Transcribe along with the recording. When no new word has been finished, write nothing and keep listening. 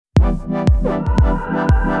Hey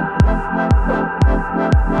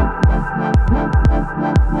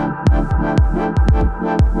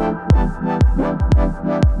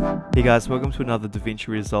guys, welcome to another DaVinci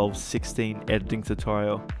Resolve 16 editing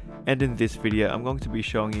tutorial, and in this video I'm going to be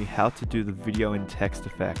showing you how to do the video and text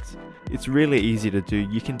effects. It's really easy to do.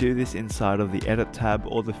 You can do this inside of the Edit tab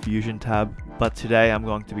or the Fusion tab, but today I'm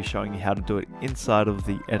going to be showing you how to do it inside of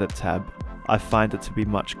the Edit tab. I find it to be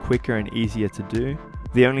much quicker and easier to do.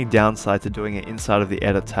 The only downside to doing it inside of the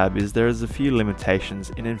Edit tab is there is a few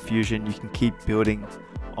limitations, and in Fusion you can keep building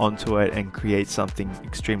onto it and create something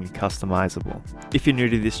extremely customizable. If you're new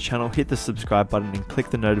to this channel, hit the subscribe button and click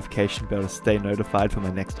the notification bell to stay notified for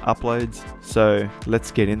my next uploads. So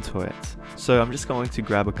let's get into it. So I'm just going to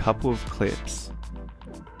grab a couple of clips.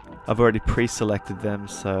 I've already pre-selected them,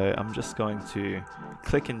 so I'm just going to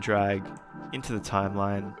click and drag into the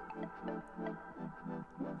timeline.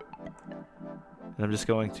 And I'm just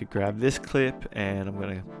going to grab this clip and I'm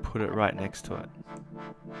going to put it right next to it.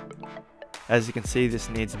 As you can see, this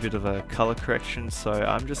needs a bit of a color correction, so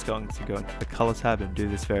I'm just going to go into the color tab and do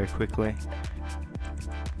this very quickly.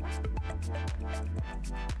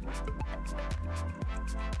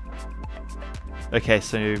 Okay,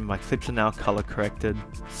 so my clips are now color corrected,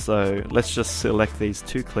 so let's just select these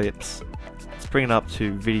two clips. Let's bring it up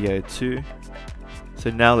to video 2. So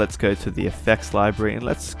now let's go to the effects library and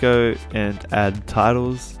let's go and add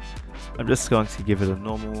titles. I'm just going to give it a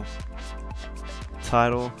normal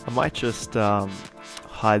title. I might just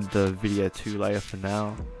hide the video 2 layer for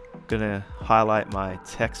now. I'm gonna highlight my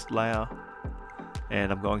text layer,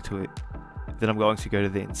 and I'm going to go to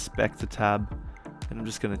the inspector tab, and I'm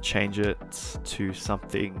just gonna change it to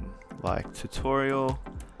something like tutorial.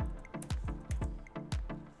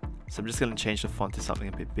 So I'm just gonna change the font to something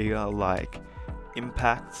a bit bigger, like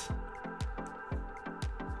impact.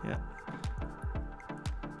 Yeah.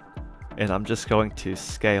 And I'm just going to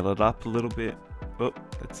scale it up a little bit. Oh,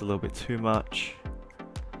 that's a little bit too much.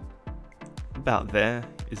 About there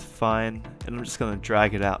is fine, and I'm just going to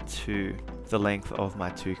drag it out to the length of my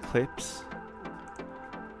 2 clips.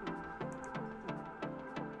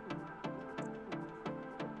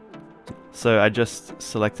 So I just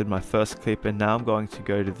selected my first clip, and now I'm going to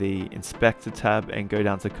go to the inspector tab and go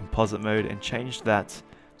down to composite mode and change that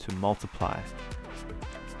to multiply.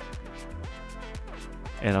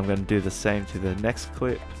 And I'm going to do the same to the next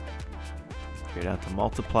clip. Go down to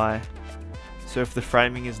multiply. So if the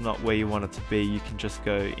framing is not where you want it to be, you can just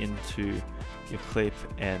go into your clip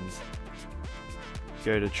and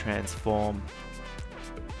go to transform,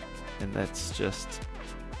 and let's just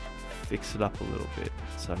fix it up a little bit.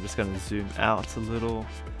 So I'm just going to zoom out a little,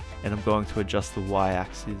 and I'm going to adjust the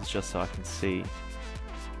y-axis just so I can see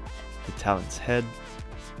the talent's head.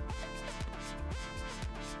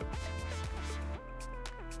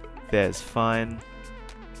 There's fine.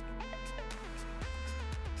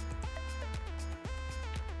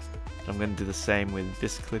 I'm going to do the same with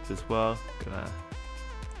this clip as well. Gonna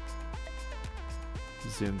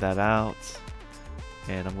zoom that out,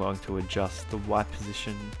 and I'm going to adjust the Y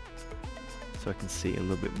position so I can see a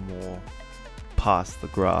little bit more past the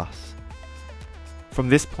grass. From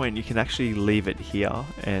this point you can actually leave it here,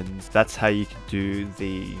 and that's how you can do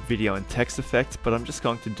the video and text effect, but I'm just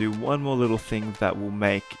going to do one more little thing that will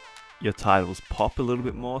make your titles pop a little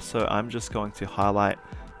bit more. So I'm just going to highlight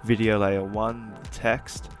video layer 1, the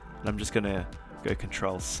text, and I'm just going to go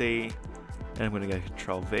Control C, and I'm going to go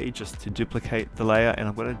Control V just to duplicate the layer, and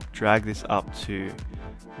I'm going to drag this up to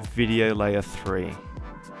video layer 3.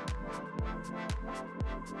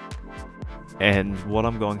 And what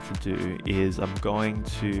I'm going to do is I'm going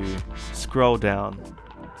to scroll down,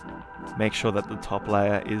 make sure that the top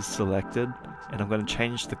layer is selected, and I'm going to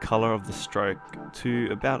change the color of the stroke to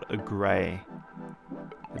about a grey,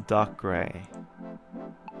 a dark grey.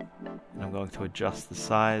 And I'm going to adjust the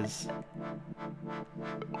size.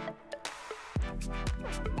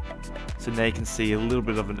 So now you can see a little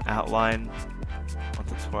bit of an outline on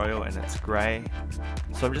tutorial, and it's grey.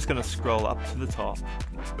 So I'm just going to scroll up to the top.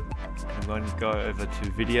 I'm going to go over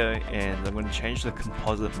to video, and I'm going to change the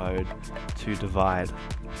composite mode to divide.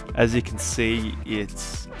 As you can see,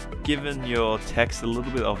 it's given your text a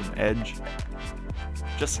little bit of an edge,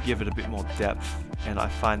 just to give it a bit more depth, and I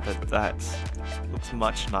find that that looks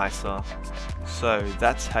much nicer. So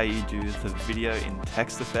that's how you do the video in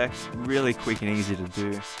text effects. Really quick and easy to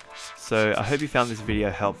do. So I hope you found this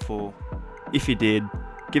video helpful. If you did,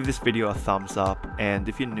 give this video a thumbs up, and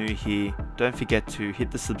if you're new here, don't forget to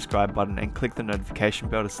hit the subscribe button and click the notification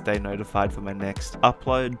bell to stay notified for my next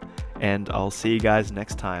upload, and I'll see you guys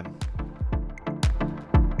next time.